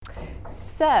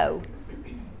So,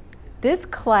 this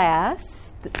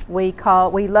class we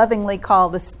lovingly call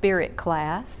the Spirit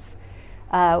class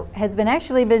has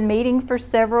actually been meeting for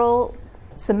several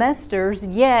semesters,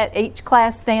 yet each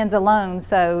class stands alone.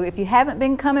 So if you haven't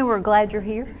been coming, we're glad you're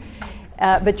here.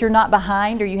 But you're not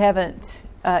behind, or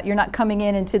you're not coming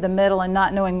into the middle and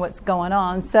not knowing what's going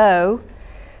on. So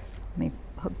let me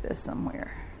hook this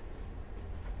somewhere.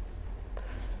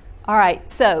 All right,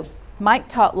 so Mike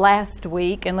taught last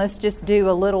week, and let's just do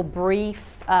a little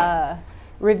brief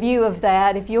review of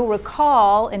that. If you'll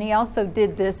recall, and he also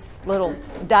did this little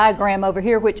diagram over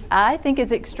here, which I think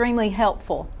is extremely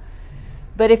helpful.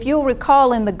 But if you'll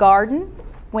recall, in the garden,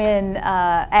 when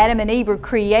Adam and Eve were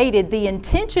created, the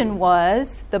intention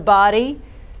was the body,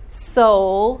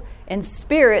 soul, and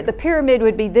spirit. The pyramid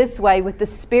would be this way, with the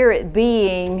spirit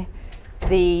being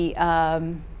the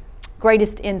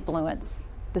greatest influence,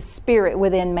 the spirit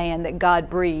within man that God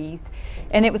breathed.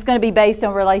 And it was going to be based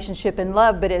on relationship and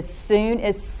love, but as soon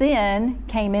as sin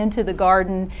came into the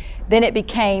garden, then it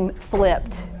became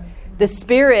flipped. The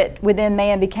spirit within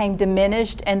man became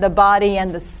diminished, and the body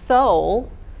and the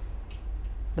soul,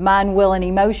 the mind, will, and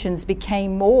emotions,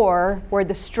 became more where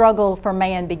the struggle for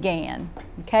man began.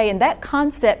 Okay, and that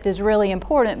concept is really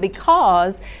important,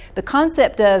 because the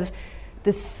concept of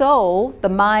the soul, the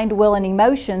mind, will, and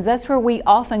emotions, that's where we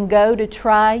often go to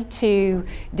try to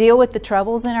deal with the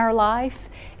troubles in our life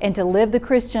and to live the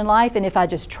Christian life. And if I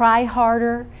just try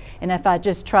harder, and if I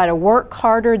just try to work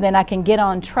harder, then I can get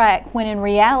on track. When in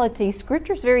reality,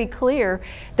 Scripture's very clear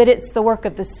that it's the work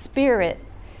of the Spirit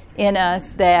in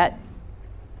us that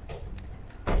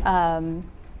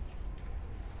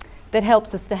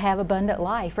helps us to have abundant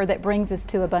life, or that brings us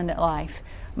to abundant life.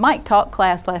 Mike taught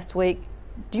class last week.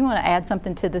 Do you want to add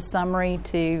something to the summary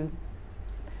to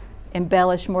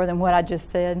embellish more than what I just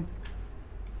said?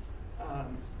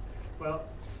 Well,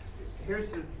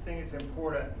 here's the thing that's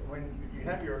important. When you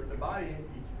have the body,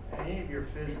 any of your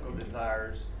physical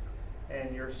desires,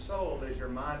 and your soul is your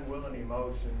mind, will, and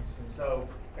emotions. And so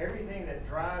everything that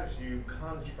drives you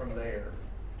comes from there.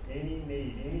 Any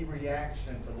need, any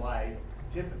reaction to life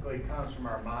typically comes from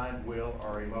our mind, will,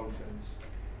 or emotions.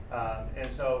 And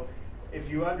so if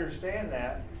you understand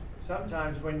that,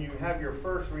 sometimes when you have your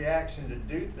first reaction to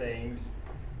do things,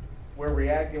 we're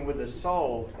reacting with the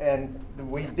soul. And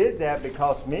we did that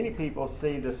because many people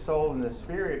see the soul and the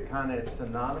spirit kind of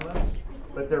synonymous,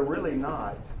 but they're really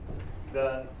not.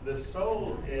 The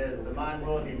soul is the mind,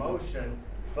 will, and emotion,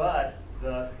 but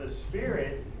the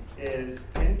spirit is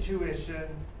intuition,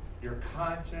 your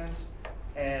conscience,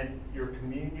 and your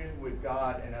communion with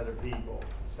God and other people.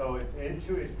 So it's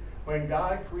intuition. When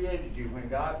God created you, when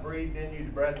God breathed in you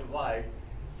the breath of life,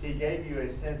 He gave you a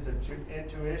sense of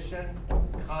intuition,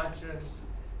 conscience,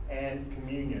 and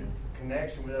communion,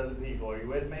 connection with other people. Are you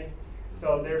with me?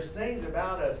 So there's things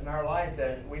about us in our life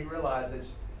that we realize that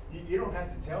you don't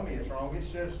have to tell me it's wrong. It's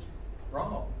just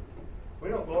wrong. We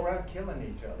don't go around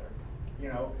killing each other.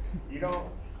 You don't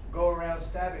go around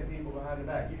stabbing people behind the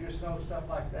back. You just know stuff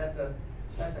like that.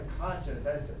 That's a conscience.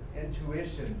 That's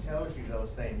intuition tells you those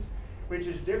things, which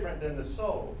is different than the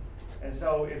soul. And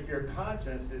so if your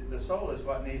conscience, the soul is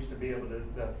what needs to be able to,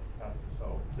 not the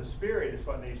soul, the spirit is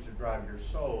what needs to drive your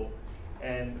soul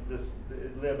and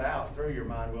live out through your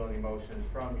mind, will, and emotions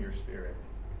from your spirit.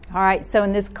 All right, so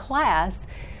in this class,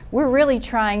 we're really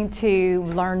trying to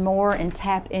learn more and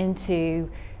tap into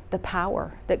the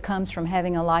power that comes from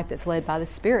having a life that's led by the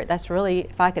Spirit. That's really,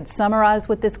 if I could summarize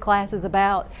what this class is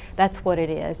about, that's what it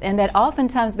is. And that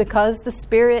oftentimes, because the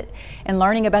Spirit and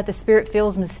learning about the Spirit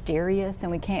feels mysterious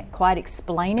and we can't quite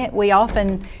explain it, we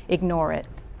often ignore it.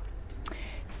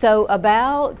 So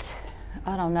about,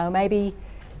 maybe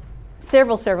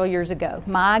several years ago,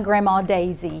 my grandma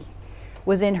Daisy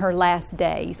was in her last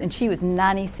days, and she was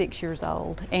 96 years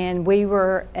old. And we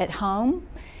were at home,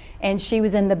 and she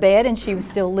was in the bed, and she was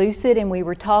still lucid, and we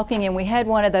were talking, and we had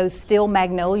one of those still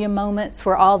magnolia moments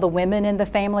where all the women in the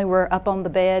family were up on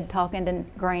the bed talking to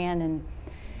Gran.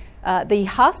 And the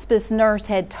hospice nurse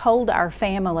had told our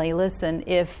family, listen,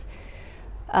 if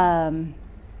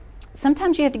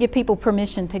sometimes you have to give people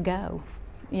permission to go,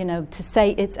 to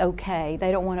say it's okay.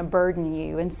 They don't want to burden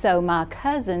you. And so my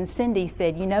cousin, Cindy,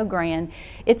 said, Gran,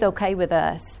 it's okay with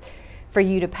us for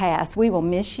you to pass. We will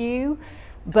miss you.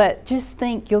 But just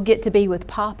think you'll get to be with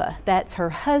Papa. That's her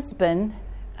husband,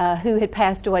 who had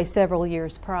passed away several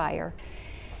years prior.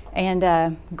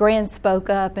 And Gran spoke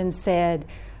up and said,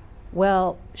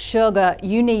 well, Sugar,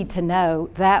 you need to know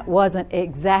that wasn't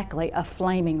exactly a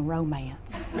flaming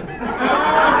romance.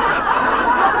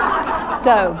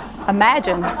 So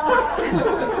imagine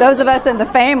those of us in the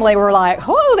family were like,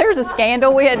 oh, there's a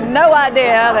scandal. We had no idea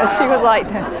that she was like,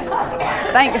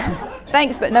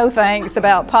 thanks but no thanks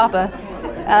about Papa.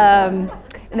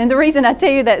 And then the reason I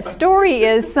tell you that story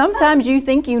is sometimes you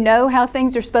think you know how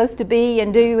things are supposed to be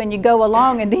and do, and you go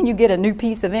along and then you get a new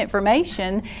piece of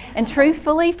information. And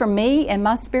truthfully, for me and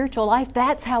my spiritual life,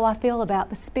 that's how I feel about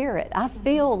the Spirit. I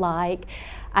feel like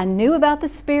I knew about the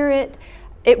Spirit.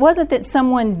 It wasn't that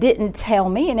someone didn't tell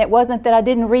me, and it wasn't that I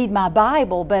didn't read my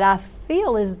Bible, but I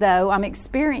feel as though I'm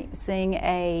experiencing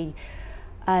a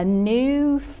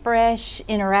new, fresh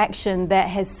interaction that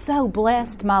has so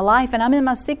blessed my life. And I'm in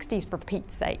my 60s, for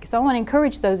Pete's sake. So I want to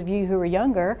encourage those of you who are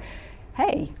younger,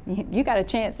 hey, you got a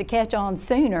chance to catch on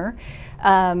sooner,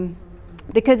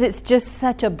 because it's just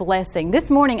such a blessing. This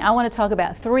morning I want to talk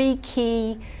about 3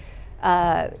 key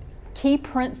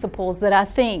principles that I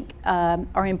think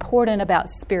are important about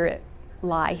spirit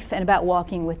life and about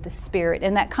walking with the Spirit.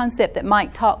 And that concept that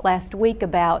Mike talked last week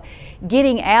about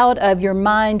getting out of your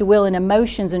mind, will, and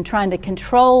emotions and trying to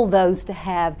control those to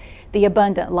have the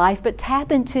abundant life, but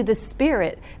tap into the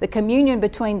Spirit, the communion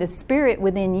between the Spirit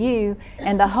within you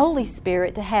and the Holy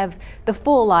Spirit to have the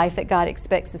full life that God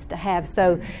expects us to have.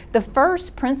 So the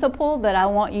first principle that I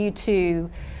want you to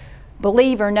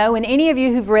believe or know, and any of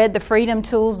you who've read the Freedom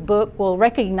Tools book will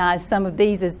recognize some of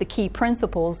these as the key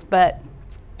principles, but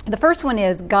the first one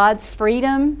is God's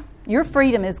freedom. Your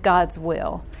freedom is God's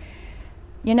will.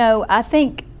 You know, I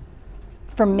think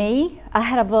for me, I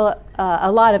had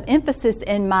a lot of emphasis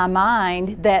in my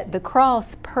mind that the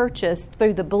cross purchased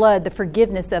through the blood the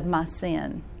forgiveness of my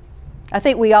sin. I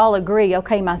think we all agree,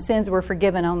 okay, my sins were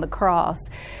forgiven on the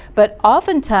cross. But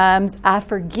oftentimes I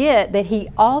forget that He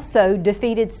also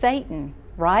defeated Satan,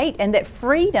 right? And that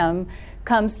freedom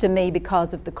comes to me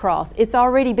because of the cross. It's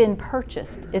already been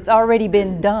purchased. It's already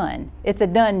been done. It's a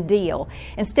done deal.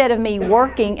 Instead of me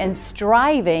working and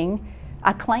striving,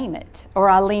 I claim it or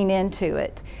I lean into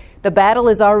it. The battle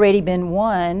has already been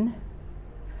won.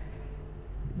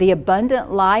 The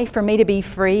abundant life, for me to be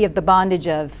free of the bondage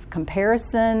of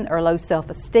comparison or low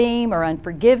self-esteem or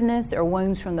unforgiveness or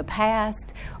wounds from the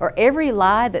past or every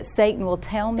lie that Satan will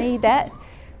tell me, that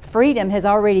freedom has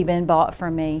already been bought for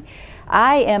me.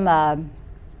 I am an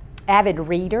avid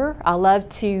reader. I love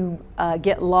to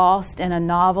get lost in a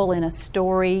novel, in a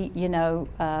story. You know,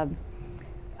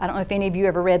 I don't know if any of you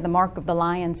ever read the Mark of the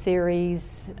Lion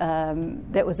series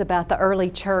that was about the early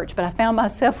church, but I found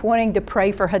myself wanting to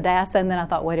pray for Hadassah, and then I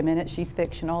thought, wait a minute, she's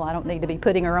fictional. I don't need to be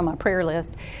putting her on my prayer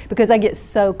list because I get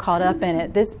so caught up in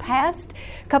it. This past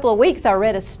couple of weeks, I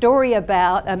read a story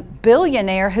about a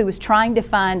billionaire who was trying to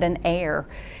find an heir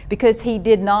because he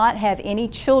did not have any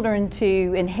children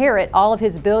to inherit all of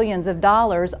his billions of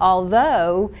dollars,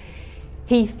 although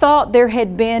he thought there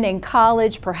had been in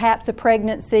college perhaps a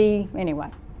pregnancy. Anyway,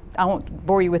 I won't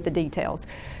bore you with the details.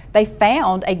 They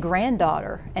found a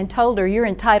granddaughter and told her, you're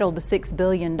entitled to $6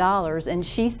 billion. And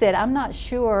she said, I'm not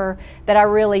sure that I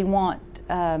really want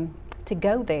to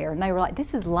go there. And they were like,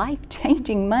 this is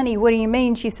life-changing money. What do you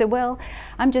mean? She said, well,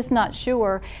 I'm just not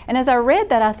sure. And as I read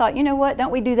that, I thought, you know what?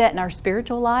 Don't we do that in our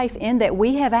spiritual life, in that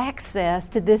we have access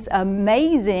to this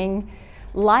amazing,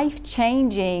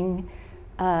 life-changing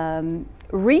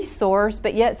resource,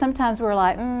 but yet sometimes we're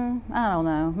like, I don't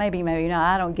know, maybe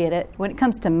not, I don't get it. When it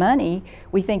comes to money,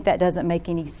 we think that doesn't make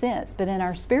any sense. But in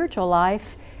our spiritual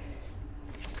life,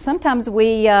 sometimes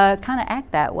we kind of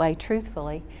act that way,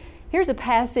 truthfully. Here's a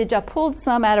passage. I pulled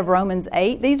some out of Romans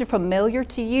 8. These are familiar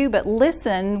to you, but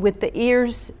listen with the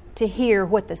ears to hear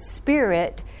what the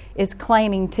Spirit is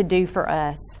claiming to do for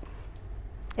us.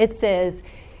 It says,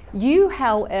 you,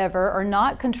 however, are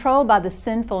not controlled by the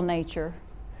sinful nature,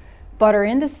 but are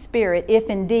in the Spirit, if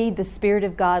indeed the Spirit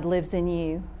of God lives in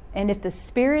you. And if the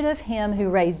Spirit of Him who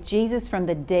raised Jesus from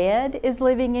the dead is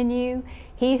living in you,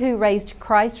 He who raised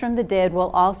Christ from the dead will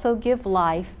also give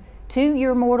life to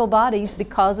your mortal bodies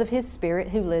because of His Spirit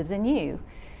who lives in you.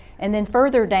 And then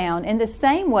further down, in the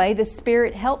same way, the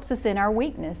Spirit helps us in our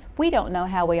weakness. We don't know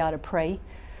how we ought to pray.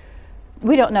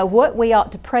 We don't know what we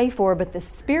ought to pray for, but the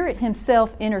Spirit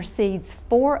Himself intercedes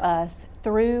for us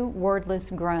through wordless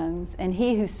groans. And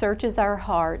He who searches our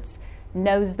hearts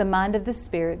knows the mind of the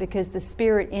Spirit, because the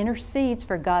Spirit intercedes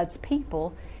for God's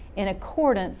people in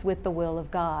accordance with the will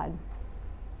of God.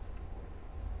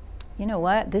 You know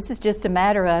what? This is just a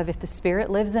matter of, if the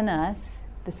Spirit lives in us,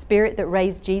 the Spirit that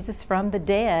raised Jesus from the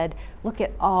dead, look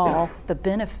at all the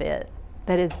benefit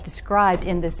that is described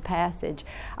in this passage.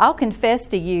 I'll confess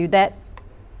to you that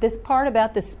this part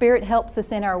about the Spirit helps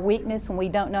us in our weakness when we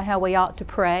don't know how we ought to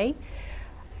pray,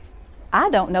 I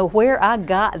don't know where I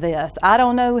got this. I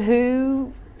don't know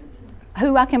who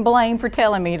who I can blame for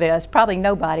telling me this? Probably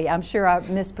nobody. I'm sure I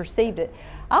misperceived it.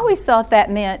 I always thought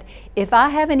that meant if I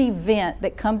have an event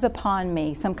that comes upon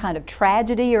me, some kind of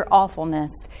tragedy or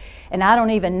awfulness, and I don't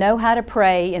even know how to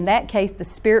pray, in that case, the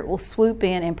Spirit will swoop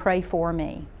in and pray for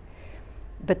me.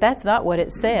 But that's not what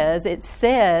it says. It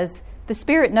says the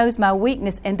Spirit knows my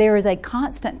weakness, and there is a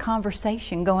constant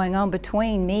conversation going on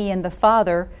between me and the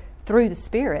Father through the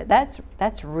Spirit.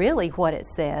 That's really what it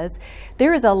says.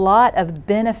 There is a lot of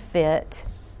benefit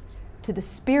to the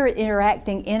Spirit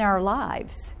interacting in our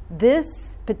lives.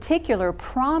 This particular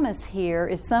promise here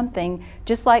is something,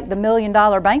 just like the $1 million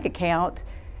bank account,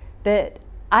 that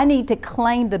I need to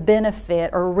claim the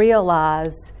benefit or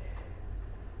realize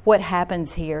what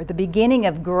happens here. The beginning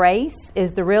of grace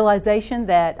is the realization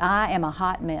that I am a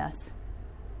hot mess.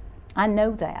 I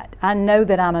know that. I know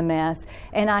that I'm a mess,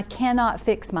 and I cannot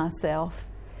fix myself.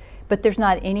 But there's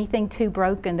not anything too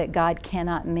broken that God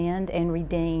cannot mend and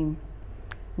redeem.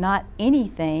 Not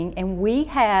anything. And we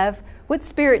have, what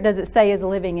Spirit does it say is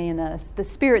living in us? The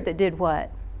Spirit that did what?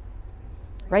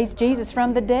 Raised Jesus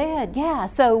from the dead. Yeah,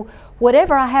 so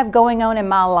whatever I have going on in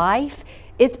my life,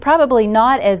 it's probably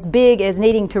not as big as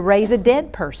needing to raise a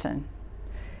dead person.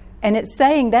 And it's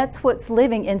saying that's what's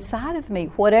living inside of me,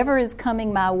 whatever is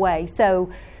coming my way.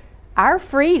 So our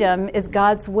freedom is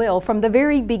God's will. From the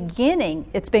very beginning,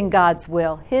 it's been God's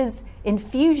will. His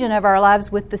infusion of our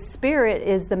lives with the Spirit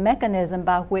is the mechanism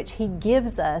by which He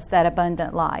gives us that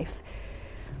abundant life.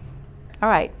 All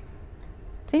right.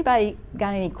 Has anybody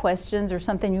got any questions or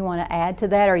something you want to add to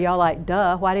that? Or y'all like,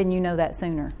 duh, why didn't you know that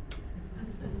sooner?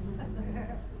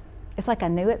 It's like I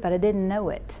knew it, but I didn't know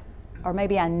it. Or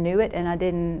maybe I knew it and I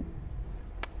didn't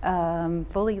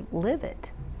fully live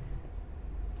it.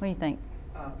 What do you think?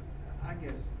 I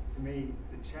guess, to me,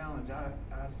 the challenge I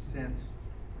sense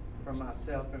from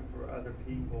myself and for other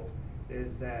people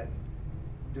is that,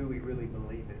 do we really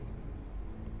believe it?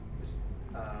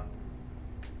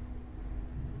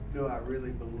 Do I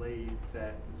really believe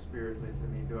that the Spirit lives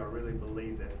in me? Do I really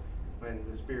believe that when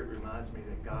the Spirit reminds me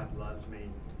that God loves me?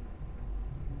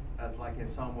 That's like in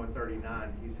Psalm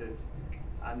 139, he says,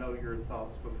 I know your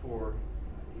thoughts before.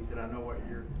 He said, I know what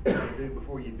you're going to do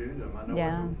before you do them. I know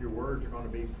what your words are going to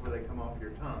be before they come off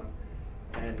your tongue.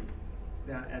 And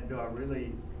do I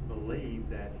really believe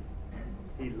that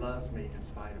He loves me in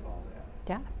spite of all that?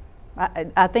 Yeah.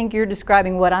 I think you're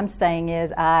describing what I'm saying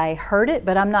is I heard it,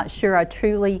 but I'm not sure I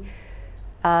truly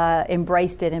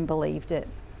embraced it and believed it.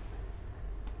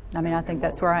 I mean, I think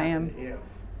that's where I am.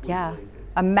 Yeah.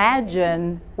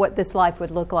 Imagine what this life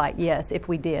would look like, yes, if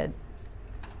we did.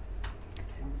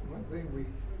 One thing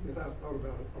that I've thought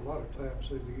about a lot of times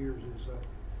through the years is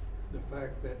the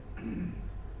fact that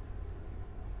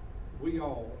we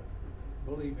all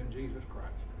believe in Jesus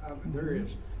Christ. I mean,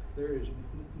 there is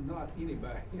not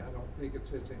anybody, I don't think it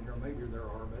sits in here, maybe there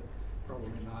are, but probably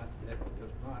not, that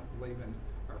does not believe in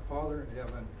our Father in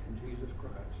heaven and Jesus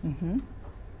Christ. Mm-hmm.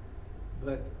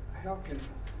 But how can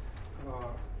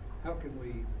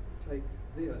we take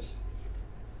this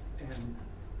and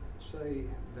say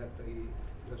that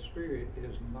the Spirit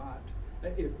is not,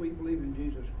 if we believe in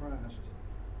Jesus Christ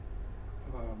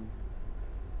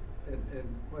and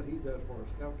what He does for us,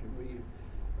 how can we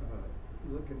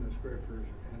look in the Scriptures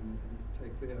and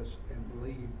take this and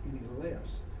believe any less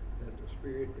that the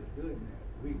Spirit is doing that?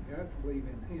 We got to believe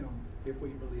in Him if we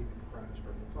believe in Christ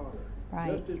or the Father.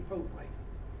 Right. Just as potently.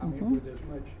 I mean, with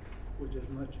as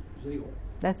much zeal.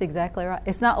 That's exactly right.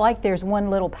 It's not like there's one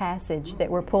little passage that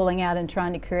we're pulling out and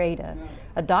trying to create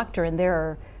a doctrine. There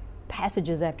are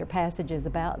passages after passages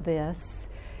about this.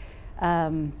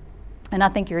 And I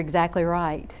think you're exactly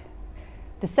right.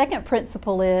 The second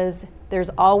principle is there's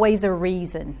always a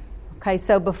reason. Okay,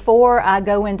 so before I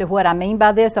go into what I mean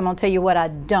by this, I'm going to tell you what I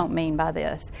don't mean by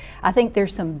this. I think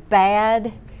there's some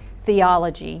bad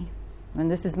theology,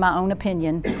 and this is my own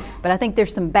opinion, but I think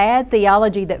there's some bad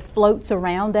theology that floats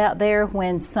around out there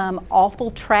when some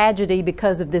awful tragedy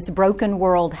because of this broken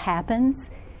world happens,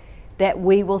 that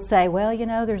we will say, well, you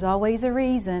know, there's always a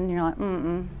reason. You're like,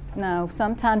 no,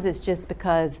 sometimes it's just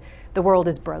because the world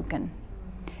is broken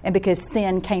and because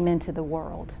sin came into the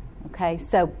world. Okay,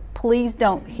 so please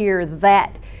don't hear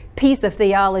that piece of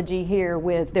theology here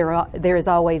with there is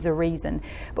always a reason.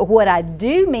 But what I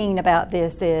do mean about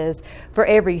this is for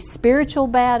every spiritual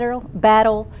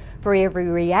battle, for every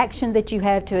reaction that you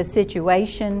have to a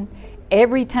situation,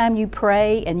 every time you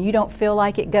pray and you don't feel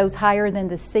like it goes higher than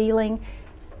the ceiling,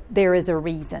 there is a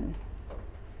reason.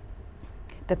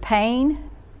 The pain,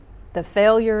 the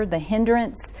failure, the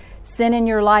hindrance, sin in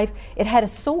your life, it had a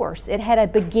source. It had a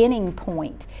beginning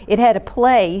point. It had a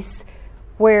place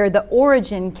where the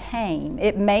origin came.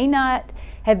 It may not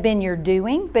have been your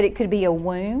doing, but it could be a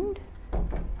wound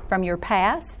from your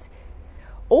past.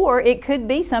 Or it could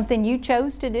be something you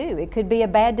chose to do. It could be a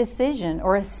bad decision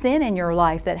or a sin in your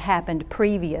life that happened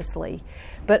previously.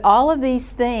 But all of these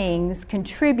things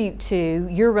contribute to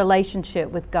your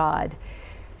relationship with God.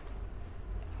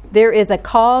 There is a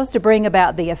cause to bring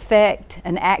about the effect,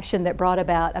 an action that brought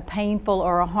about a painful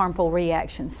or a harmful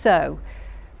reaction. So,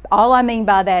 all I mean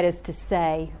by that is to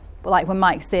say, like when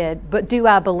Mike said, but do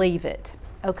I believe it?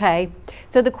 Okay,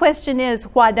 so the question is,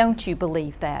 why don't you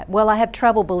believe that? Well, I have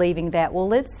trouble believing that. Well,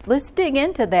 let's dig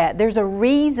into that. There's a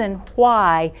reason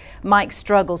why Mike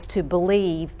struggles to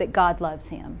believe that God loves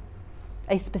him.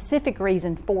 A specific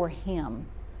reason for him,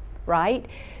 right?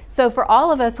 So for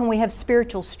all of us, when we have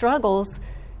spiritual struggles,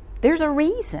 there's a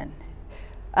reason.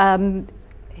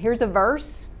 Here's a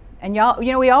verse, and y'all,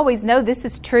 we always know this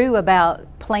is true about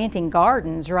planting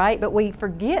gardens, right? But we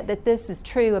forget that this is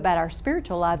true about our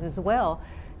spiritual lives as well.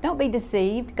 Don't be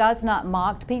deceived. God's not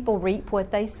mocked. People reap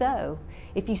what they sow.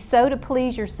 If you sow to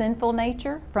please your sinful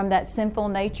nature, from that sinful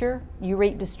nature, you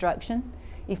reap destruction.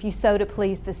 If you sow to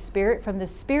please the Spirit, from the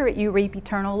Spirit, you reap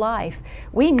eternal life.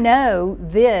 We know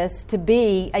this to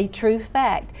be a true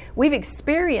fact. We've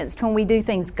experienced when we do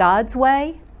things God's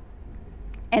way,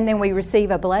 and then we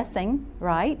receive a blessing,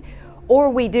 right?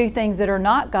 Or we do things that are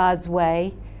not God's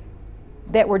way,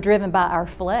 that were driven by our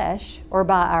flesh or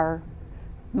by our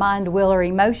mind, will, or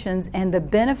emotions, and the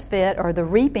benefit or the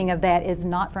reaping of that is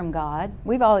not from God.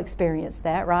 We've all experienced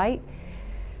that, right?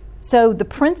 So the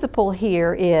principle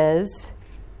here is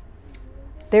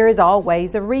there is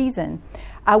always a reason.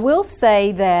 I will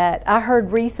say that I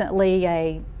heard recently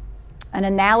an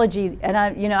analogy, and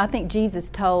I think Jesus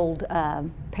told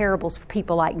parables for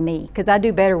people like me, because I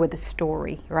do better with the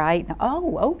story, right?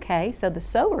 Oh, okay, so the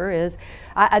sower is,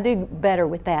 I do better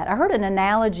with that. I heard an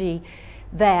analogy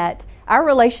that our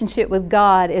relationship with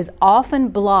God is often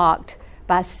blocked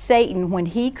by Satan when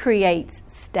he creates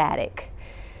static.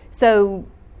 So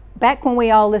back when we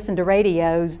all listened to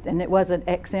radios, and it wasn't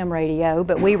XM radio,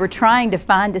 but we were trying to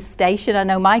find a station. I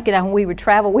know Mike and I, when we would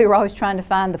travel, we were always trying to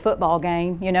find the football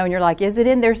game, and you're like, is it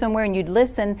in there somewhere? And you'd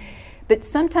listen. But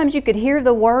sometimes you could hear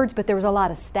the words, but there was a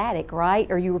lot of static, right?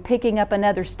 Or you were picking up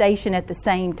another station at the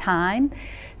same time.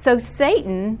 So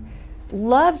Satan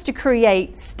loves to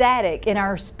create static in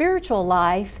our spiritual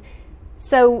life,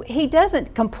 so he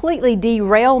doesn't completely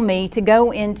derail me to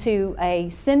go into a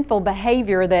sinful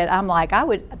behavior that I'm like,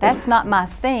 that's not my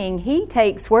thing. He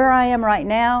takes where I am right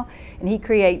now and he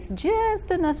creates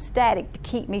just enough static to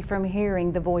keep me from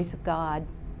hearing the voice of God.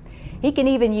 He can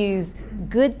even use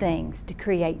good things to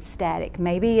create static.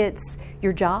 Maybe it's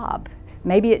your job.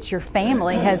 Maybe it's your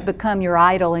family has become your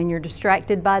idol and you're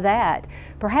distracted by that.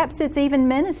 Perhaps it's even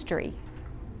ministry.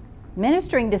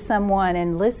 Ministering to someone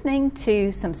and listening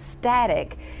to some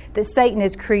static that Satan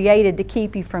has created to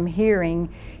keep you from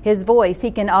hearing his voice. He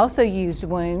can also use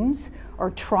wounds or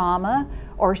trauma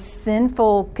or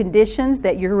sinful conditions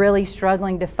that you're really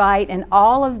struggling to fight, and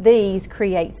all of these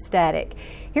create static.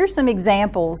 Here's some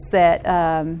examples that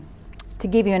to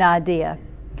give you an idea.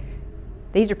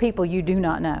 These are people you do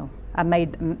not know.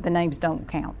 The names don't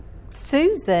count.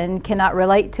 Susan cannot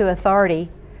relate to authority,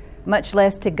 much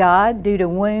less to God, due to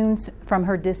wounds from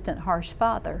her distant, harsh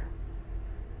father.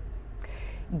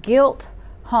 Guilt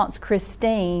haunts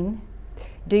Christine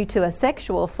due to a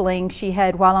sexual fling she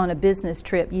had while on a business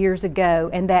trip years ago,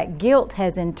 and that guilt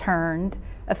has in turn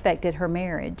affected her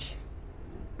marriage.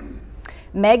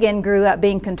 Megan grew up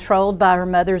being controlled by her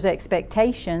mother's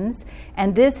expectations,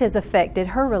 and this has affected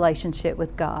her relationship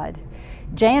with God.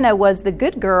 Jana was the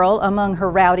good girl among her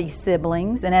rowdy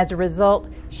siblings, and as a result,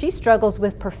 she struggles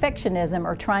with perfectionism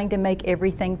or trying to make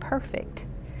everything perfect.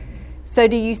 So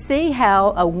do you see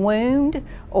how a wound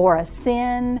or a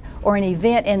sin or an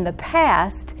event in the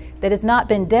past that has not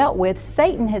been dealt with,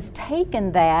 Satan has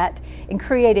taken that and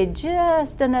created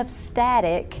just enough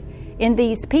static in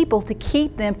these people to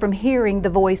keep them from hearing the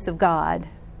voice of God?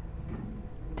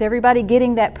 To everybody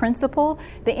getting that principle?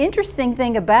 The interesting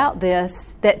thing about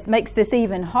this that makes this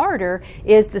even harder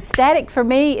is the static for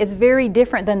me is very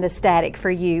different than the static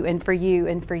for you and for you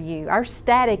and for you. Our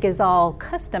static is all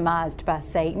customized by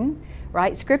Satan,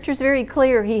 right? Scripture's very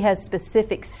clear. He has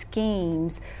specific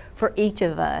schemes for each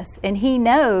of us, and he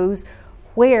knows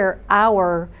where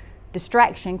our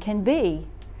distraction can be.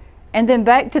 And then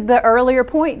back to the earlier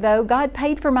point, though, God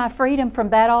paid for my freedom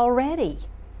from that already.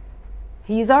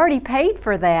 He's already paid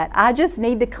for that. I just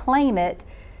need to claim it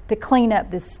to clean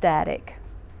up this static.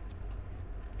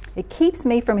 It keeps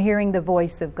me from hearing the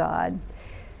voice of God.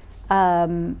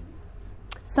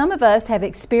 Some of us have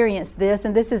experienced this,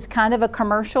 and this is kind of a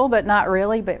commercial, but not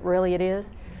really, but really it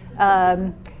is.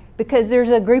 because there's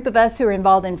a group of us who are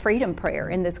involved in freedom prayer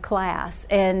in this class.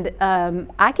 And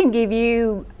I can give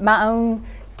you my own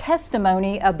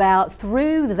testimony about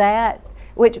through that,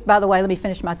 which, by the way, let me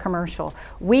finish my commercial.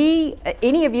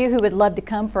 Any of you who would love to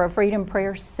come for a freedom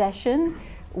prayer session,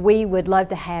 we would love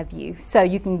to have you. So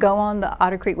you can go on the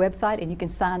Otter Creek website and you can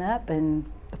sign up, and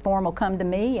the form will come to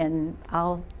me, and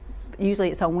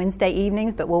usually it's on Wednesday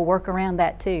evenings, but we'll work around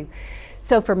that too.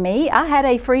 So for me, I had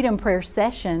a freedom prayer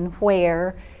session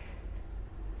where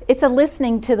it's a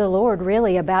listening to the Lord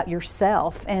really about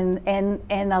yourself and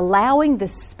allowing the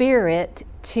Spirit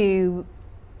to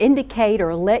indicate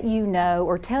or let you know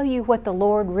or tell you what the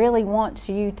Lord really wants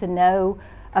you to know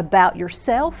about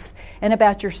yourself and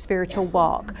about your spiritual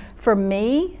walk. For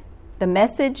me, the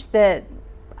message that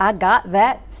I got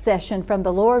that session from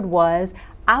the Lord was,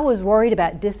 I was worried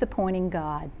about disappointing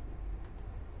God.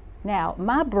 Now,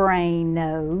 my brain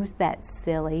knows that's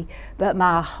silly, but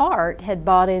my heart had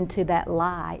bought into that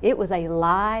lie. It was a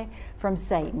lie from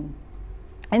Satan.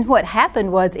 And what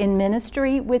happened was, in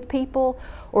ministry with people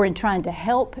or in trying to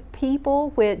help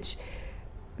people, which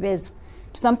is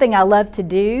something I love to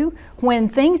do, when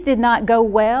things did not go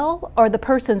well or the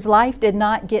person's life did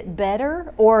not get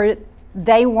better or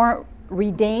they weren't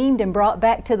redeemed and brought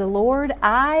back to the Lord,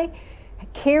 I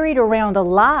carried around a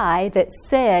lie that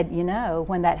said,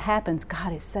 when that happens,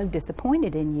 God is so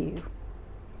disappointed in you.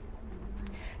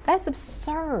 That's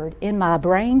absurd in my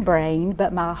brain,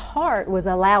 but my heart was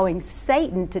allowing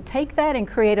Satan to take that and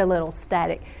create a little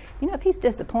static. If he's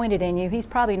disappointed in you, he's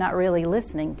probably not really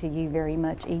listening to you very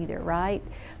much either, right?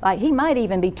 Like, he might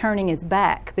even be turning his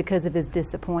back because of his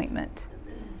disappointment.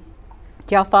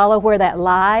 Do y'all follow where that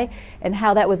lie and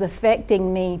how that was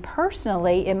affecting me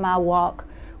personally in my walk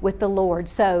with the Lord?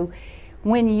 So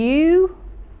when you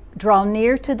draw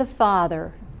near to the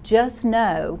Father, just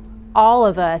know all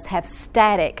of us have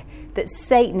static that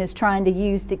Satan is trying to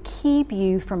use to keep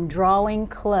you from drawing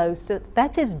close.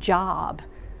 That's his job.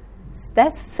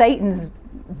 That's Satan's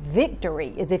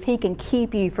victory, is if he can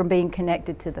keep you from being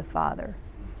connected to the Father.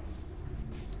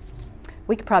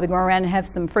 We could probably go around and have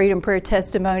some freedom prayer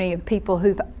testimony of people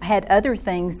who've had other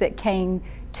things that came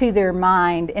to their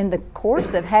mind in the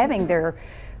course of having their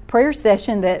prayer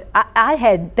session that I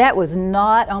had, that was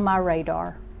not on my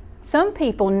radar. Some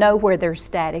people know where their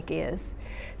static is.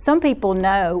 Some people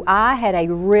know I had a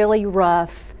really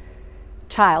rough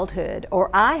childhood, or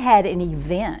I had an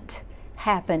event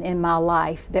happen in my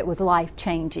life that was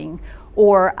life-changing,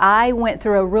 or I went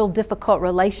through a real difficult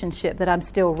relationship that I'm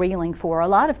still reeling for. A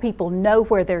lot of people know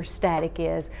where their static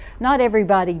is. Not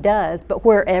everybody does, but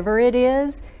wherever it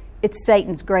is, it's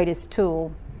Satan's greatest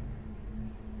tool.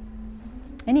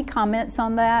 Any comments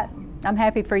on that? I'm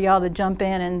happy for y'all to jump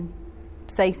in and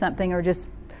say something, or just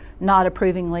nod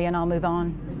approvingly, and I'll move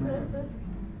on.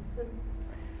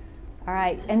 All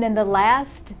right, and then the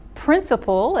last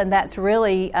principle, and that's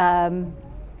really,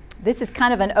 this is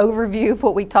kind of an overview of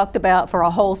what we talked about for a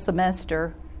whole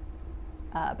semester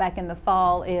back in the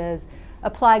fall, is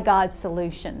apply God's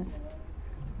solutions.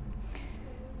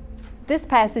 This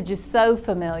passage is so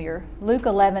familiar. Luke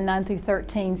 11, 9 through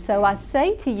 13. So I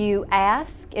say to you,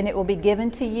 ask and it will be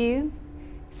given to you.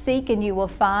 Seek and you will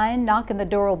find. Knock and the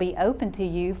door will be open to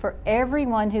you. For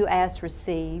everyone who asks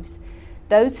receives.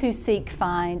 Those who seek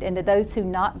find. And to those who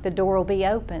knock, the door will be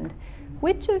opened.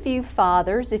 Which of you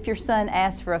fathers, if your son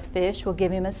asks for a fish, will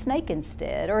give him a snake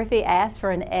instead? Or if he asks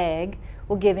for an egg,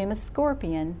 will give him a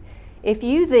scorpion? If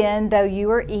you then, though you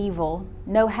are evil,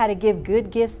 know how to give good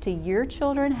gifts to your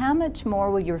children, how much more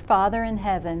will your Father in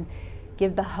heaven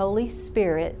give the Holy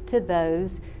Spirit to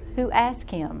those who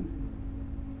ask him?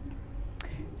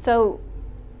 So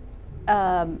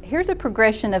here's a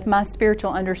progression of my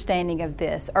spiritual understanding of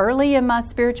this. Early in my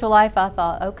spiritual life, I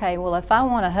thought, okay, well, if I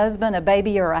want a husband, a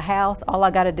baby, or a house, all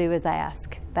I got to do is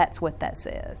ask. That's what that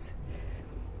says.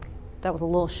 That was a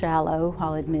little shallow,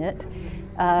 I'll admit.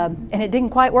 And it didn't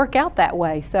quite work out that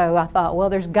way. So I thought, well,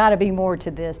 there's got to be more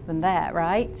to this than that,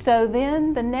 right? So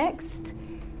then the next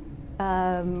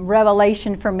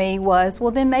revelation for me was,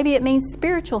 well, then maybe it means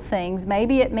spiritual things.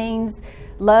 Maybe it means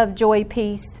love, joy,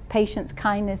 peace, patience,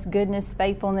 kindness, goodness,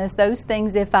 faithfulness. Those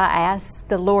things, if I ask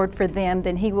the Lord for them,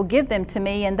 then he will give them to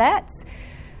me. And that's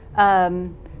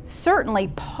certainly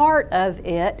part of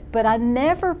it, but I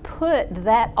never put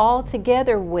that all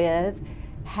together with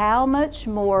how much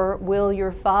more will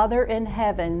your Father in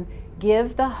heaven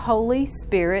give the Holy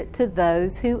Spirit to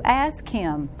those who ask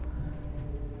him.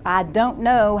 I don't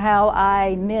know how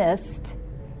I missed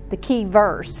the key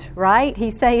verse, right?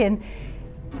 He's saying,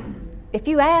 if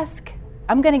you ask,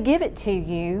 I'm going to give it to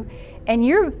you. And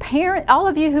your parent, all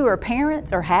of you who are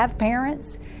parents or have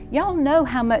parents, Y'all know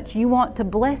how much you want to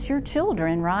bless your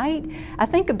children, right? I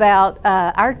think about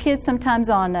our kids sometimes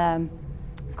on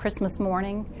Christmas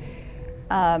morning.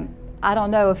 I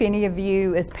don't know if any of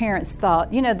you as parents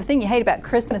thought, the thing you hate about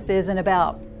Christmas is in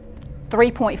about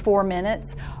 3.4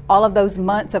 minutes, all of those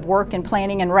months of work and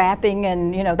planning and wrapping,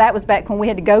 and that was back when we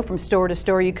had to go from store to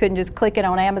store. You couldn't just click it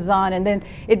on Amazon and then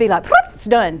it'd be like, it's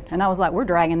done. And I was like, we're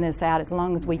dragging this out as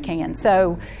long as we can.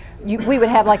 So we would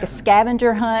have like a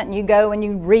scavenger hunt, and you go and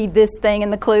you read this thing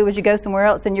in the clue as you go somewhere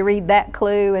else, and you read that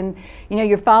clue, and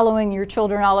you're following your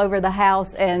children all over the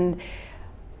house. And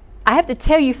I have to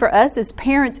tell you, for us as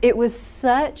parents, it was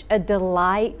such a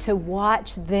delight to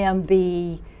watch them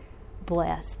be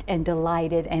blessed and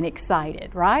delighted and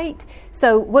excited, right?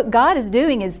 So what God is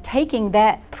doing is taking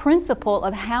that principle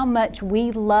of how much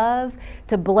we love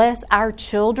to bless our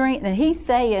children, and He's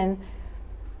saying,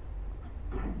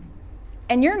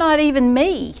 and you're not even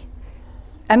me.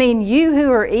 I mean, you who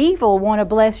are evil want to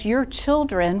bless your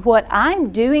children. What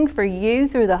I'm doing for you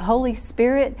through the Holy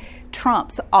Spirit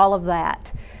trumps all of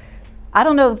that. I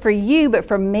don't know for you, but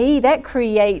for me, that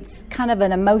creates kind of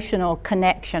an emotional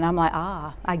connection. I'm like,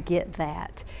 I get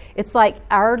that. It's like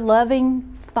our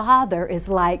loving Father is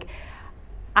like,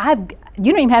 you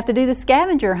don't even have to do the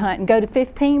scavenger hunt and go to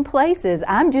 15 places.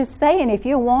 I'm just saying, if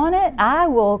you want it, I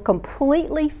will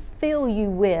completely fill you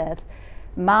with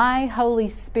my Holy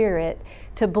Spirit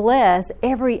to bless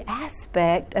every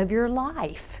aspect of your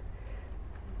life.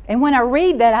 And when I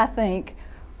read that, I think,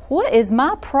 what is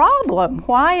my problem?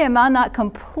 Why am I not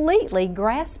completely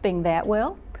grasping that?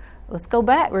 Well, let's go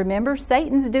back. Remember,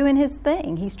 Satan's doing his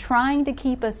thing. He's trying to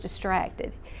keep us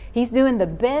distracted. He's doing the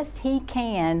best he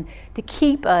can to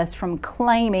keep us from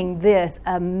claiming this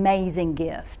amazing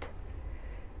gift.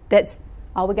 That's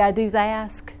all we got to do is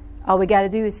ask. All we got to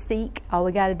do is seek. All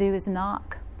we got to do is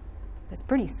knock. It's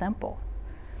pretty simple.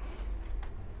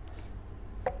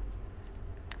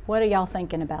 What are y'all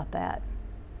thinking about that?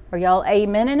 Are y'all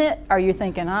amening it? Are you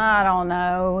thinking, I don't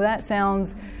know, that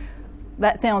sounds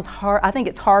hard. I think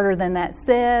it's harder than that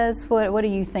says. What are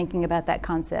you thinking about that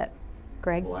concept,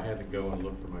 Greg? Well, I had to go and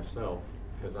look for myself,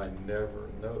 because I never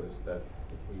noticed that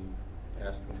if we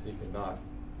ask and seek and knock,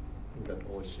 we got the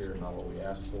Holy Spirit, not what we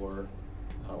asked for,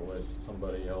 not what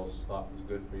somebody else thought was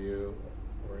good for you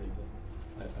or anything.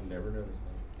 I never noticed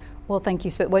that. Well, thank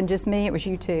you. So it wasn't just me, it was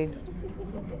you too.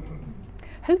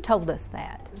 Who told us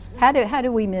that? How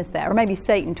do we miss that? Or maybe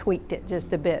Satan tweaked it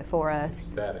just a bit for us.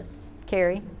 Static.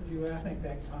 Carrie? I think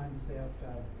that concept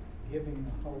of giving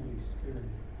the Holy Spirit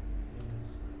is,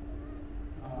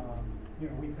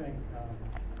 we think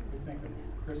of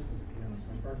Christmas gifts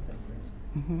and birthday presents,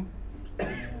 Mm-hmm.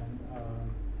 and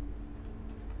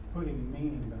putting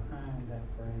meaning behind that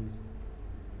phrase,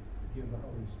 give the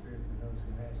Holy Spirit to those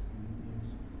who ask Him,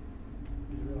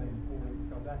 is really important,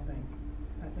 because I think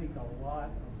a lot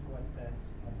of what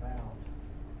that's about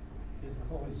is the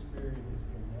Holy Spirit is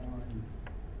the one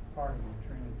part of the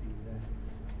Trinity that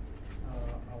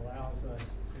allows us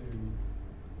to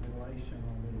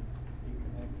relationally be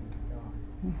connected to God.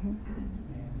 Mm-hmm.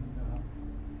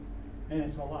 And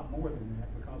it's a lot more than that,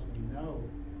 because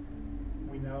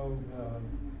we know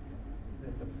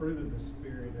that the fruit of the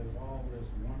Spirit is all this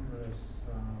wondrous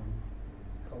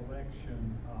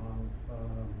collection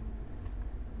of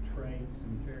traits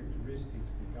and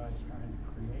characteristics that God's trying to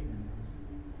create in us.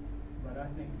 But I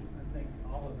think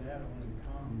all of that only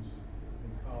comes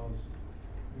because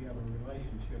we have a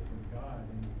relationship with God,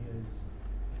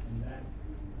 and that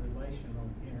relational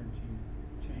energy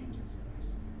changes us.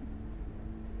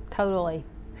 Totally.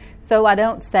 So I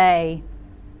don't say,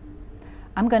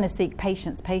 I'm going to seek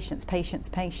patience, patience, patience,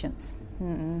 patience.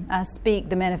 Mm-mm. I seek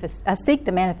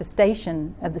the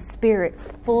manifestation of the Spirit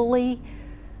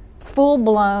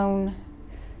full-blown,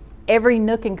 every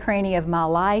nook and cranny of my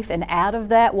life, and out of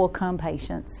that will come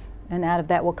patience, and out of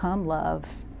that will come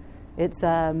love. It's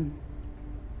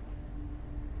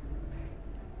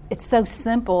so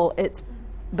simple,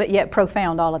 but yet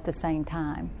profound all at the same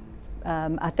time.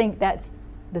 I think that's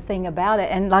the thing about it.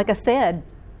 And like I said,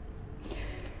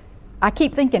 I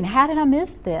keep thinking, how did I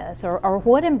miss this? Or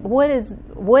what is,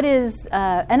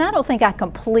 and I don't think I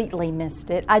completely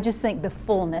missed it. I just think the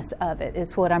fullness of it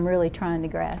is what I'm really trying to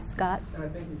grasp. Scott? And I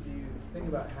think if you think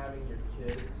about having your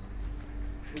kids,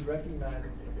 you recognize that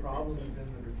the problem is in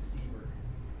the receiver,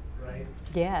 right?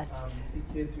 Yes. You see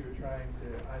kids who are trying to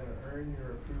either earn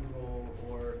your approval,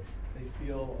 or they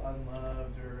feel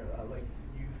unloved, or like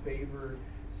you favor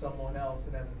someone else,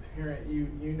 and as a parent,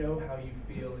 you know how you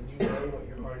feel, and you know what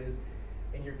your heart is,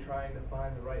 and you're trying to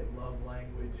find the right love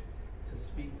language to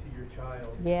speak to your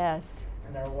child. Yes.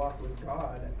 in our walk with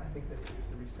God, I think that it's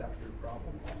the receptor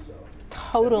problem also.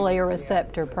 Totally a That we just can't-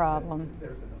 receptor that problem.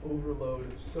 There's an overload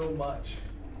of so much,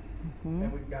 Mhm.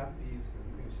 and we've got these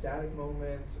static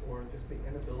moments or just the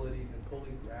inability to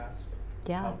fully grasp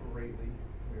Yeah. how greatly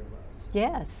we're loved.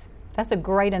 Yes, that's a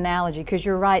great analogy because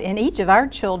you're right. In each of our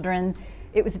children,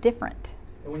 it was different.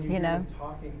 And when you You hear know. them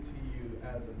talking to you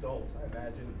as adults, I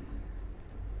imagine,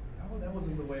 no, that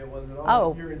wasn't the way it was at all.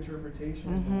 Oh. Your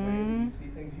interpretation, the way that you Mhm. see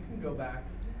things, you can go back.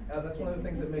 That's one of the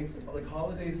things that makes like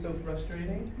holidays so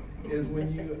frustrating. Is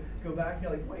when you go back and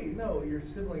you're like, wait, no, your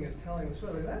sibling is telling the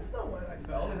story. Like, that's not what I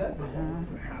felt. And that's not what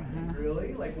was happening,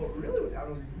 really. Like, what really was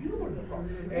happening was you were the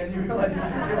problem. And you realize it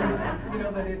was,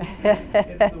 that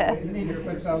it's the way You that need to you're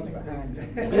put those perceiving behind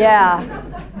things. you.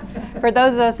 Yeah. For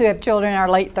those of us who have children in our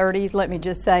late 30s, let me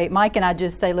just say, Mike and I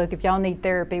just say, look, if y'all need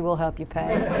therapy, we'll help you pay.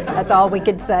 That's all we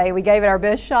could say. We gave it our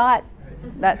best shot.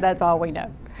 That's all we know.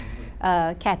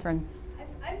 Catherine.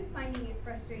 I'm finding it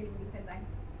frustrating because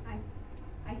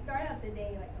I start out the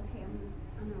day like, okay, I'm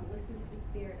going to listen to the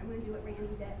Spirit. I'm going to do what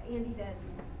Andy does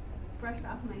and brush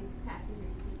off my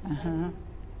passenger seat. Uh-huh.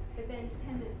 But then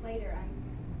 10 minutes later, I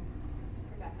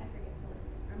forget to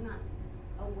listen. I'm not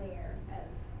aware of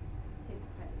His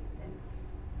presence. And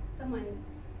someone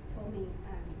told me,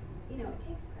 it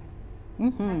takes practice.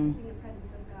 Mhm. Practicing the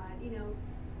presence of God,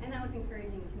 and that was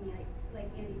encouraging to me. Like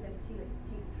Andy says too, it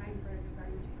takes time for a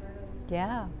garden to grow.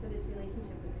 Yeah. So this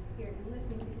relationship with the Spirit and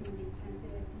listening to Him and being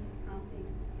sensitive to His prompting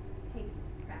takes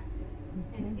practice.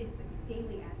 And it's a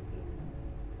daily asking.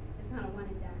 It's not a one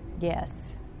and done.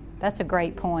 Yes. That's a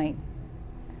great point.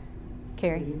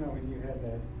 Carrie. You know, when you had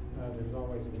that, there's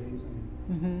always a reason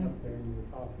Mhm. up there you were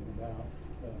talking about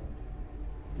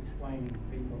explaining to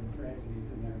people the tragedies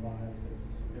in their lives as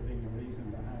there being a reason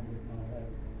behind it and all that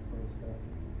sort of stuff.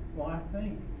 Well, I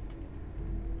think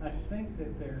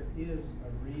that there is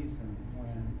a reason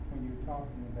when you're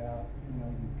talking about,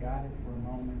 you got it for a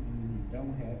moment and then you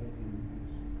don't have it and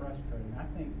it's frustrating. I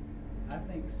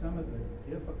think some of the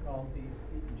difficulties,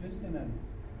 just in a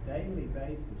daily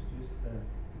basis, just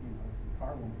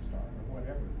car won't start or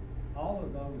whatever, all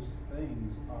of those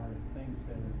things are things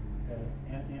that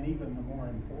and even the more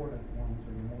important ones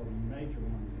or the more major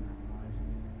ones in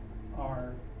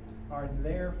our lives are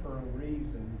there for a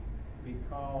reason,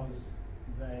 because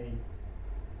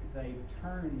they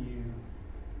turn you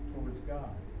towards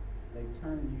God. They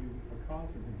turn you, because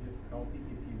of the difficulty,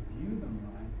 if you view them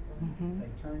right, Mhm.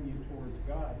 they turn you towards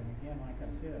God. And again, like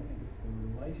I said, I think it's the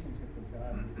relationship with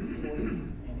God that's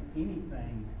important, and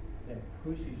anything that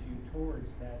pushes you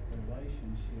towards that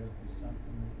relationship is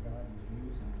something that God is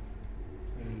using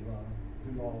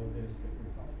to do all of this that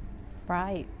we're talking about.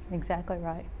 Right. Exactly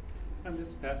right. On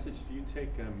this passage, do you take,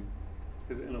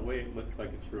 because in a way it looks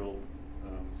like it's real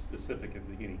specific at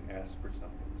the beginning, ask for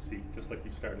something, seek, just like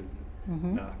you started,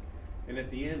 Mhm. knock. And at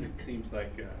the end, it seems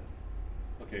like,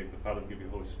 okay, the Father will give you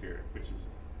the Holy Spirit, which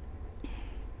is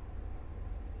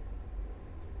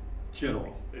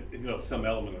general. Some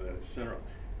element of that is general.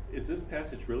 Is this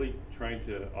passage really trying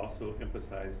to also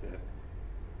emphasize that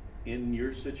in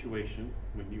your situation,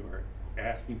 when you are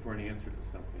asking for an answer to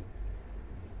something,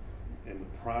 and the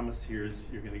promise here is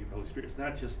you're going to get the Holy Spirit, it's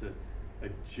not just a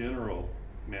general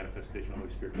manifestation of the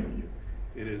Holy Spirit for you.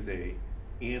 It is a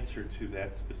answer to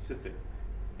that specific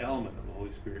element of the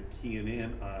Holy Spirit keying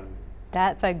in on.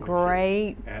 That's a what you're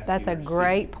great. asking That's a or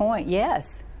great seeking. point.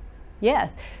 Yes.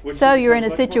 Yes. Which So you're in a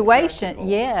becomes much more situation. practical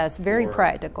Yes, very for-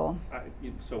 practical.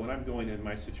 So when I'm going in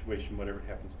my situation, whatever it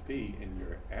happens to be, and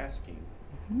you're asking,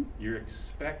 Mhm. you're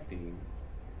expecting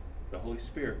the Holy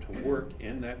Spirit to work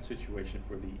in that situation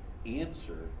for the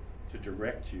answer to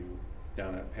direct you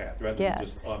down that path, rather than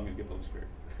just, Yes. I'm going to get the Holy Spirit.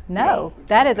 No,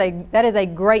 that is a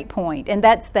great point, and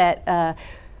that's that.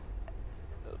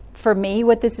 For me,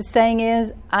 what this is saying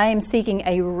is, I am seeking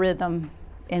a rhythm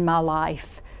in my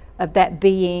life of that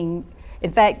being. In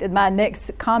fact, my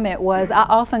next comment was, I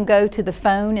often go to the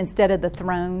phone instead of the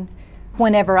throne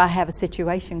whenever I have a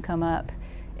situation come up.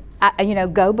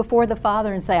 Go before the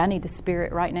Father and say, I need the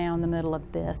Spirit right now in the middle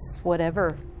of this,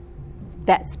 whatever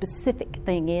that specific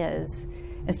thing is,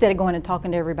 instead of going and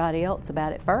talking to everybody else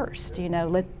about it first.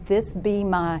 Let this be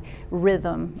my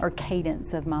rhythm or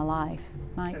cadence of my life.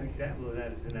 Mike? An example of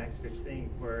that is in Acts 15,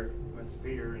 where when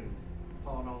Peter and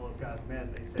Paul and all those guys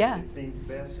met, they said Yeah. it seems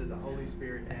best to the Holy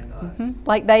Spirit and us. Mhm.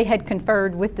 Like they had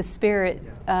conferred with the Spirit.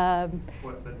 But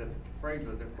the phrase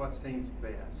was what seems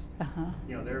best. Uh-huh.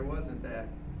 There wasn't that.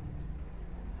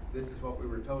 This is what we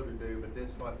were told to do, but this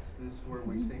is where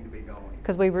we seem to be going.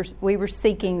 Because we were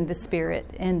seeking the Spirit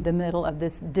in the middle of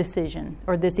this decision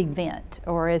or this event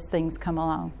or as things come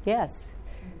along. Yes.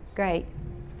 Great.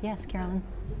 Yes, Carolyn.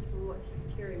 just for what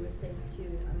Carrie was saying too,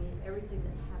 I mean, everything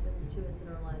that happens to us in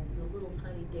our lives, the little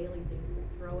tiny daily things that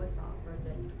throw us off or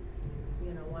that,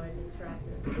 want to distract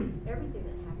us, everything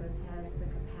that happens has the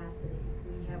capacity.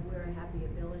 We're have the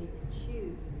ability to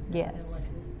choose. Yes. And let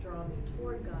this draw me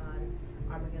toward God,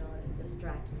 or am I going to let it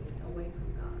distract me away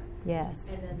from God?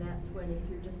 Yes. And then that's when, if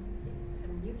you're just,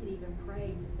 you can even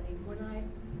pray to say,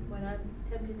 when I'm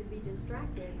tempted to be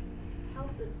distracted,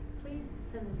 help us, please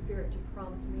send the Spirit to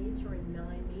prompt me, to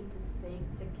remind me to think,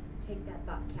 to take that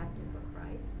thought captive for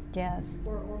Christ. Yes.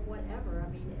 Or whatever.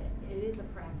 I mean, it is a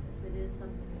practice. It is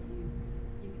something that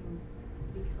you can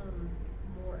become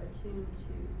more attuned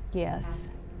to. Yes.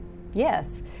 Happening.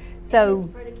 Yes. And So.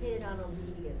 it's predicated on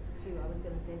obedience too. I was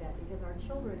going to say that because our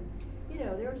children,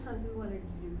 there were times we wanted to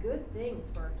do good things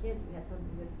for our kids. We had something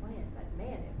good planned, but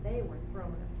man, if they were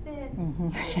throwing a fit,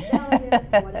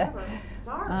 rebellious, whatever,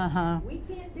 sorry, we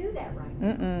can't do that right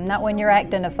now. Not when you're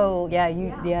acting a fool.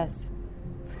 Yes.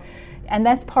 And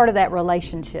that's part of that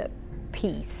relationship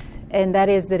piece, and that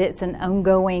is that it's an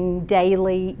ongoing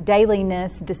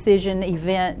dailiness, decision,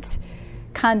 event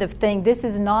kind of thing. This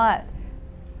is not,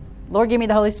 Lord, give me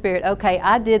the Holy Spirit. Okay,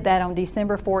 I did that on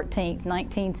December 14th,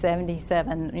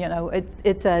 1977.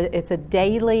 It's a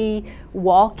daily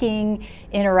walking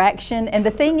interaction. And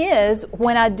the thing is,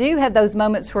 when I do have those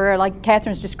moments where, like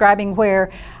Catherine's describing,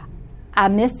 where I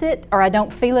miss it or I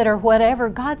don't feel it or whatever,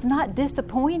 God's not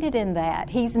disappointed in that.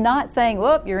 He's not saying,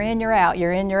 whoop, you're in, you're out,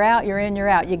 you're in, you're out, you're in, you're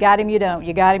out. You got him, you don't.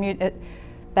 You got him,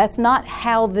 That's not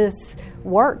how this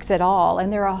works at all.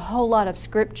 And there are a whole lot of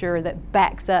scripture that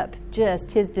backs up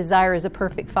just his desire as a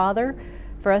perfect father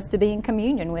for us to be in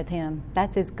communion with him.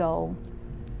 That's his goal.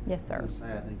 Yes, sir. I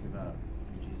think about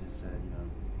when Jesus said,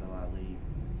 though I leave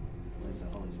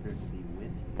the Holy Spirit to be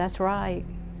with you. That's right.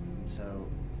 And so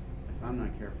if I'm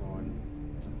not careful and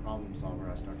as a problem solver,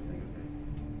 I start to think, okay,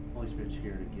 Holy Spirit's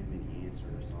here to give me the answer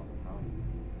to solve the problem.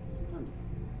 Sometimes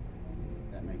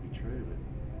that may be true, but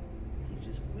he's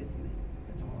just with me.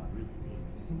 That's all I really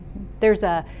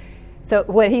need. So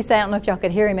what he's saying, I don't know if y'all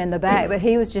could hear him in the back, but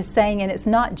he was just saying, and it's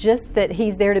not just that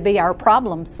he's there to be our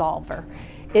problem solver.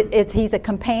 He's a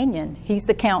companion. He's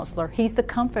the counselor. He's the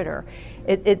comforter.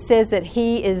 It says that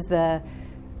he is the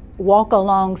walk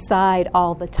alongside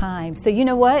all the time. So you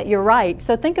know what? You're right.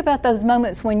 So think about those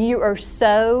moments when you are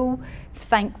so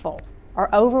thankful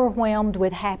or overwhelmed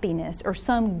with happiness or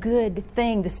some good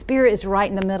thing. The Spirit is right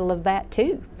in the middle of that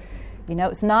too.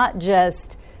 It's not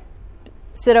just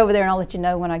sit over there and I'll let you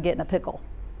know when I get in a pickle.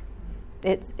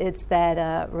 It's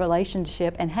that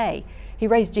relationship. And hey, he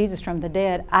raised Jesus from the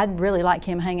dead. I'd really like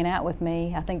him hanging out with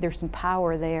me. I think there's some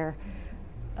power there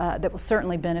that will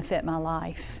certainly benefit my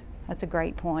life. That's a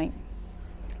great point.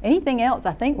 Anything else?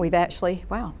 I think we've actually,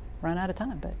 run out of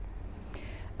time. But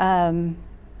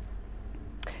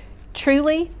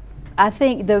truly, I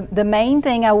think the main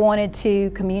thing I wanted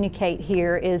to communicate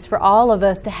here is for all of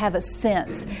us to have a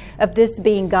sense of this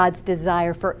being God's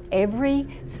desire for every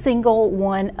single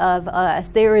one of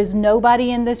us. There is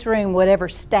nobody in this room, whatever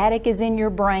static is in your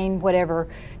brain, whatever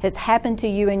has happened to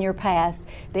you in your past,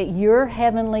 that your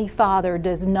Heavenly Father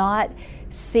does not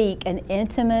seek an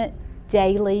intimate,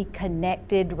 daily,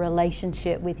 connected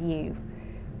relationship with you.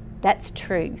 That's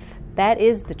truth. That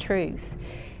is the truth.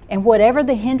 And whatever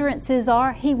the hindrances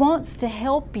are, he wants to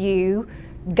help you,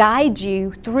 guide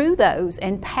you through those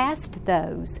and past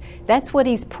those. That's what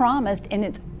he's promised, and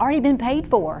it's already been paid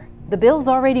for. The bill's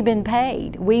already been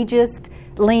paid. We just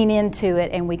lean into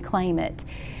it and we claim it.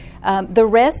 The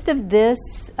rest of this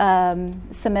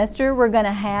semester, we're going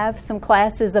to have some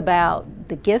classes about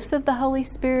the gifts of the Holy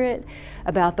Spirit,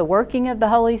 about the working of the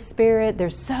Holy Spirit.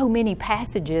 There's so many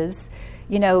passages.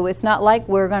 It's not like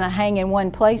we're going to hang in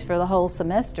one place for the whole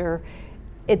semester.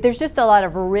 There's just a lot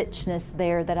of richness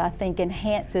there that I think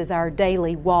enhances our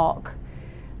daily walk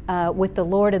with the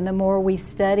Lord. And the more we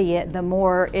study it, the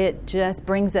more it just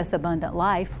brings us abundant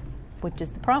life, which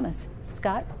is the promise.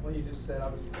 Scott? What you just said, I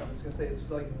was going to say, it's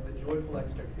just like the joyful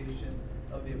expectation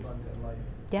of the abundant life.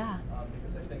 Yeah.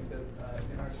 Because I think that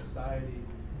in our society,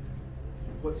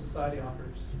 what society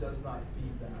offers does not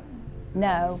feed that.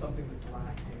 No. It's something that's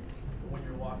lacking when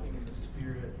you're walking in the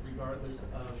Spirit, regardless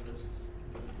of the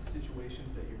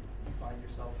situations that you find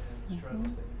yourself in, the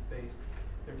struggles that you face,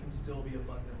 there can still be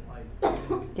abundant life.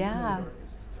 Yeah.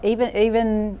 Even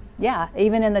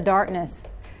in the darkness.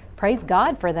 Praise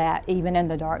God for that, even in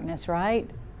the darkness, right?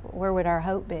 Where would our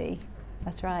hope be?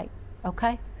 That's right.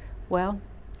 Okay. Well,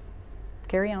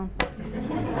 carry on.